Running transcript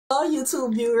Hello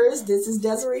YouTube viewers, this is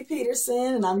Desiree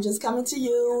Peterson and I'm just coming to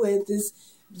you with this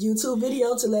YouTube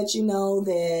video to let you know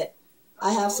that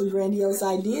I have some grandiose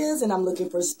ideas and I'm looking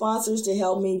for sponsors to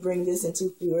help me bring this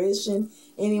into fruition.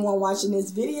 Anyone watching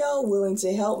this video willing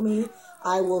to help me,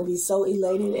 I will be so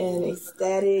elated and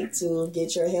ecstatic to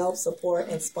get your help, support,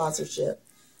 and sponsorship.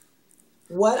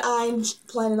 What I'm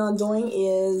planning on doing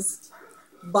is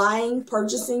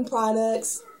purchasing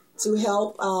products to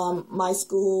help my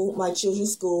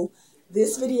children's school.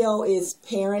 This video is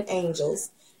Parent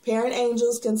Angels. Parent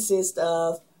Angels consist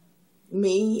of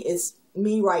me, it's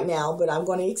me right now, but I'm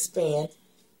going to expand.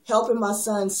 Helping my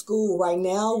son's school right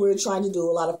now. We're trying to do a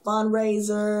lot of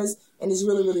fundraisers, and it's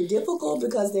really, really difficult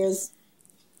because there's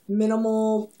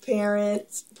minimal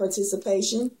parent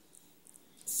participation.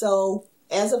 So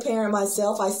as a parent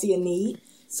myself, I see a need.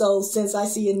 So since I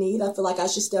see a need, I feel like I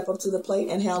should step up to the plate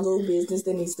and handle business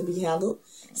that needs to be handled.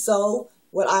 So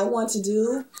what I want to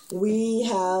do, we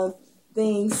have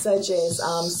things such as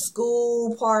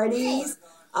school parties,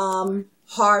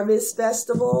 harvest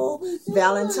festival,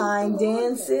 Valentine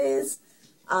dances,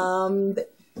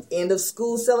 end of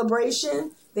school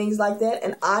celebration, things like that.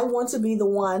 And I want to be the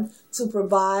one to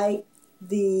provide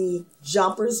the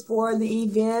jumpers for the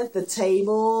event, the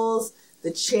tables, the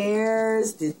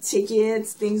chairs, the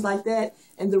tickets, things like that.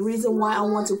 And the reason why I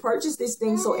want to purchase these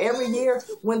things, so every year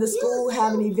when the school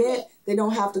have an event, they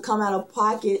don't have to come out of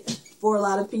pocket for a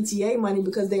lot of PTA money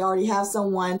because they already have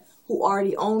someone who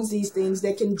already owns these things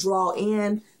that can draw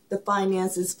in the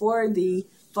finances for the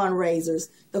fundraisers.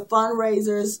 The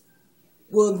fundraisers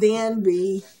will then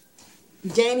be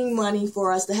gaining money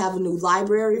for us to have a new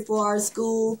library for our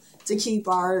school, to keep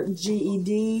our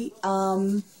GED,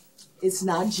 it's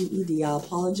not GED, I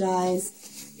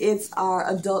apologize. It's our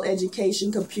adult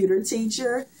education computer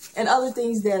teacher and other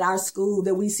things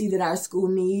that we see that our school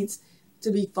needs to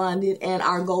be funded. And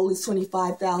our goal is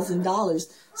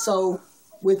 $25,000. So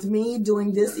with me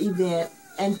doing this event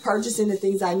and purchasing the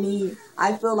things I need,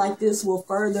 I feel like this will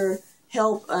further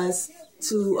help us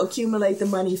to accumulate the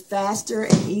money faster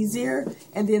and easier.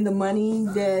 And then the money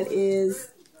that is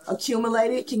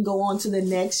accumulated can go on to the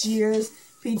next year's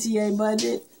PTA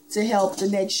budget to help the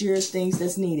next year's things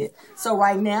that's needed. So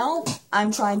right now,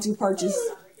 I'm trying to purchase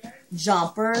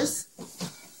jumpers,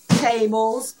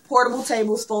 tables, portable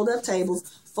tables, fold-up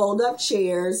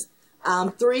chairs,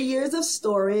 3 years of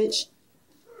storage.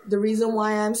 The reason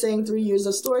why I'm saying 3 years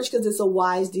of storage, because it's a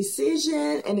wise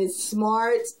decision and it's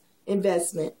smart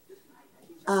investment.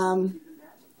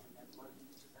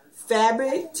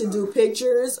 Fabric to do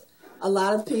pictures. A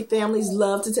lot of families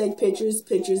love to take pictures.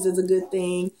 Pictures is a good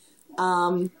thing.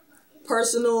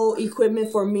 Personal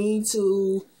equipment for me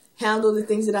to handle the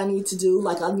things that I need to do.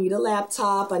 Like I need a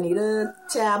laptop, I need a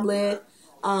tablet,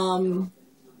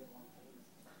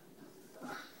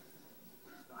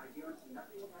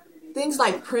 things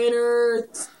like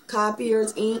printers,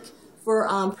 copiers, ink for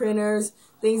printers,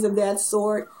 things of that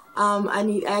sort. I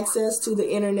need access to the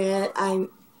internet.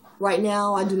 Right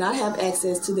now I do not have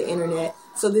access to the internet,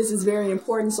 so this is very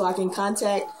important so I can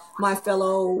contact my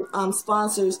fellow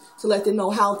sponsors to let them know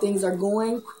how things are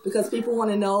going, because people want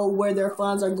to know where their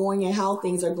funds are going and how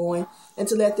things are going, and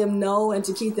to let them know and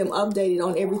to keep them updated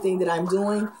on everything that I'm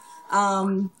doing.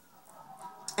 And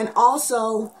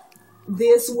also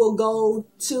this will go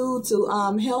to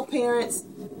help parents,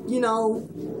 know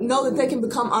that they can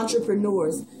become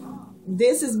entrepreneurs.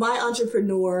 This is my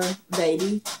entrepreneur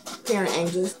baby, Parent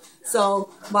Angels. So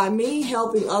by me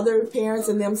helping other parents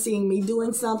and them seeing me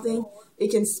doing something, it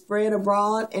can spread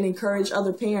abroad and encourage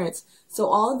other parents. So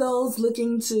all those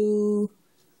looking to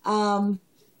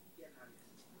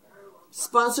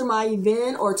sponsor my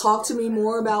event or talk to me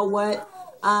more about what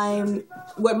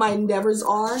my endeavors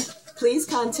are, please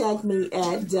contact me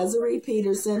at Desiree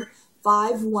Peterson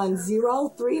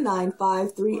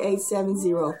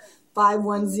 510-395-3870.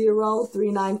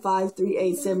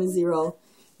 510-395-3870.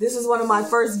 This is one of my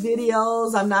first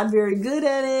videos. I'm not very good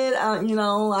at it.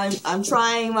 I'm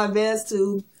trying my best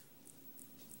to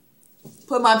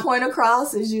put my point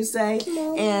across, as you say.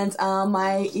 And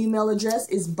my email address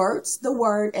is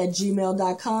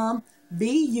burtstheword@gmail.com.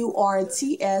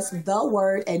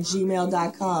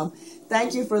 burts@gmail.com.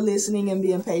 Thank you for listening and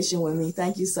being patient with me.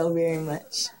 Thank you so very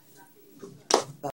much.